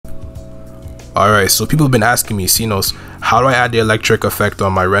Alright, so people have been asking me, Sinos, how do I add the electric effect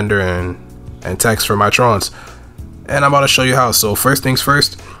on my render and text for my trons? And I'm about to show you how. So first things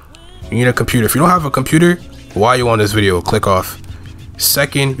first, you need a computer. If you don't have a computer, while you on this video, click off.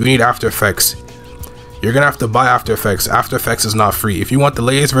 Second, you need After Effects. You're gonna have to buy After Effects. After Effects is not free. If you want the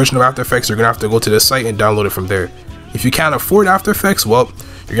latest version of After Effects, you're gonna have to go to this site and download it from there. If you can't afford After Effects, well,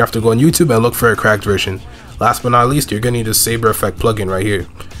 you're gonna have to go on YouTube and look for a cracked version. Last but not least, you're gonna need the Saber Effect plugin right here.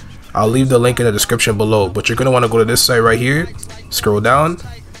 I'll leave the link in the description below, but you're gonna want to go to this site right here, scroll down,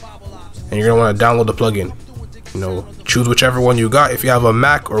 and you're gonna want to download the plugin. You know, choose whichever one you got. If you have a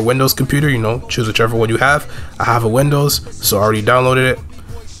Mac or Windows computer, you know, choose whichever one you have. I have a Windows, so I already downloaded it.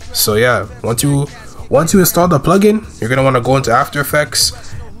 So yeah, once you install the plugin, you're gonna want to go into After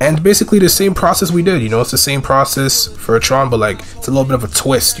Effects, and basically the same process we did. You know, it's the same process for a Tron, but like it's a little bit of a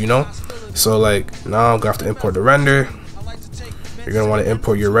twist. You know, so like now I'm gonna have to import the render. You're gonna want to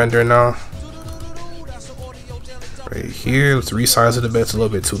import your render now. Right here, let's resize it a bit. It's a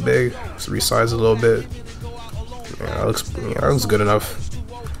little bit too big. Let's resize it a little bit. Yeah, that looks good enough.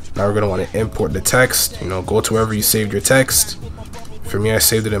 Now we're gonna want to import the text. You know, go to wherever you saved your text. For me, I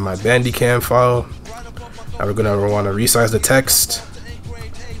saved it in my Bandicam file. Now we're gonna want to resize the text.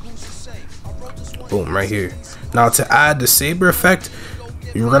 Boom, right here. Now to add the Saber effect,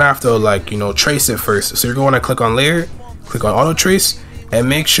 you're gonna have to like, you know, trace it first. So you're gonna want to click on Layer, click on Auto Trace, and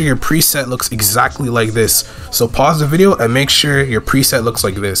make sure your preset looks exactly like this. So pause the video and make sure your preset looks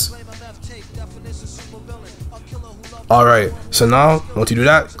like this. Alright, so now once you do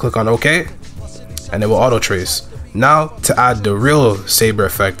that, click on OK, and it will auto trace. Now to add the real Saber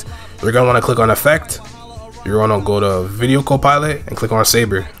effect, you're gonna want to click on Effect. You're gonna go to Video Copilot and click on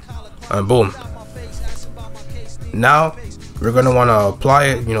Saber, and boom. Now we're gonna want to apply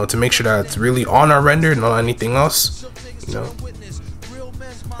it, you know, to make sure that it's really on our render, not anything else, you know.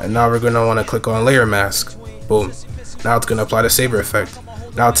 And now we're gonna want to click on Layer Mask. Boom. Now it's gonna apply the Saber effect.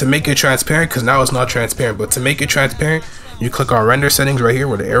 Now to make it transparent, because now it's not transparent, but to make it transparent, you click on Render Settings right here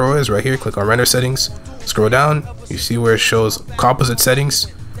where the arrow is, right here. Click on Render Settings, scroll down, you see where it shows Composite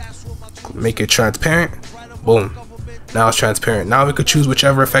Settings. Make it transparent. Boom. Now it's transparent. Now we could choose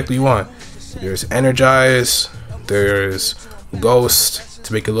whichever effect we want. There's Energize, there's Ghost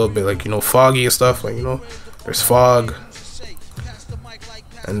to make it a little bit like, you know, foggy and stuff, like, you know, there's Fog,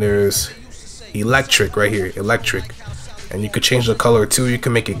 and there's Electric right here, Electric. And you could change the color too. You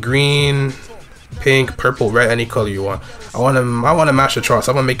can make it green, pink, purple, red, any color you want. I want to match the Tron,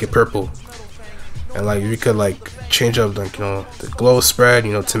 so I'm gonna make it purple. And like you could like change up like, you know, the glow spread,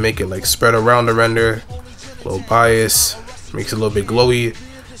 you know, to make it like spread around the render. Glow bias makes it a little bit glowy.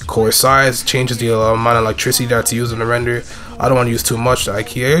 Core size changes the amount of electricity that's used in the render. I don't want to use too much. I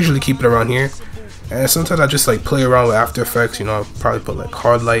usually keep it around here. And sometimes I just like play around with After Effects. You know, I'll probably put like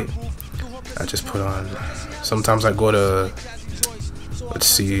hard light. I just put on. Sometimes I go to, let's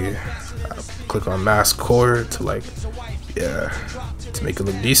see, I click on Mask Core to like, yeah, to make it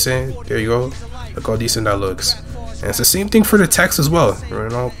look decent. There you go. Look how decent that looks. And it's the same thing for the text as well. You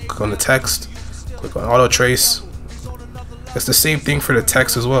know, click on the text, click on Auto Trace. It's the same thing for the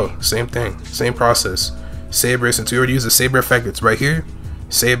text as well. Same thing, same process. Saber, since we already used the Saber effect, it's right here.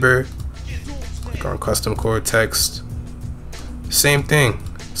 Saber. Click on Custom Core Text. Same thing,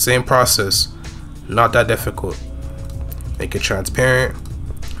 same process. Not that difficult. Make it transparent.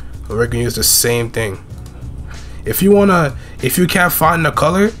 We're gonna use the same thing. If you can't find the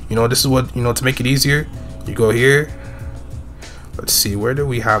color, you know, this is what, you know, to make it easier, you go here. Let's see, where do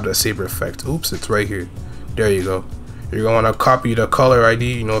we have the Saber effect? Oops, it's right here. There you go. You're gonna wanna copy the color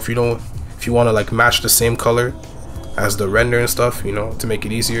ID, you know, if you wanna like match the same color as the render and stuff, you know, to make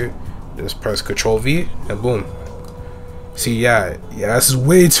it easier, just press Control V and boom. See, yeah, this is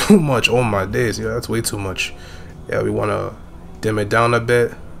way too much. Oh my days, yeah, that's way too much. Yeah, we want to dim it down a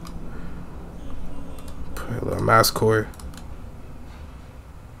bit. Put a little mask core.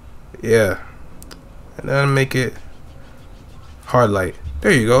 Yeah, and then make it hard light.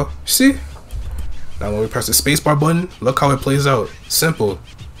 There you go. See? Now when we press the spacebar button, look how it plays out. Simple.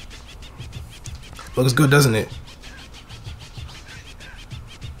 Looks good, doesn't it?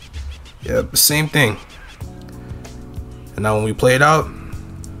 Yep, same thing. And now when we play it out,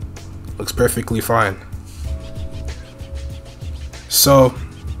 looks perfectly fine. So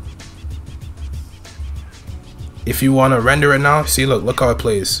if you want to render it now, see, look how it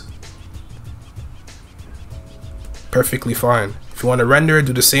plays. Perfectly fine. If you want to render it,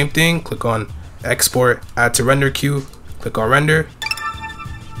 do the same thing. Click on Export, Add to Render Queue. Click on Render.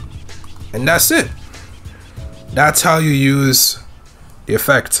 And that's it. That's how you use the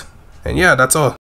effect. And yeah, that's all.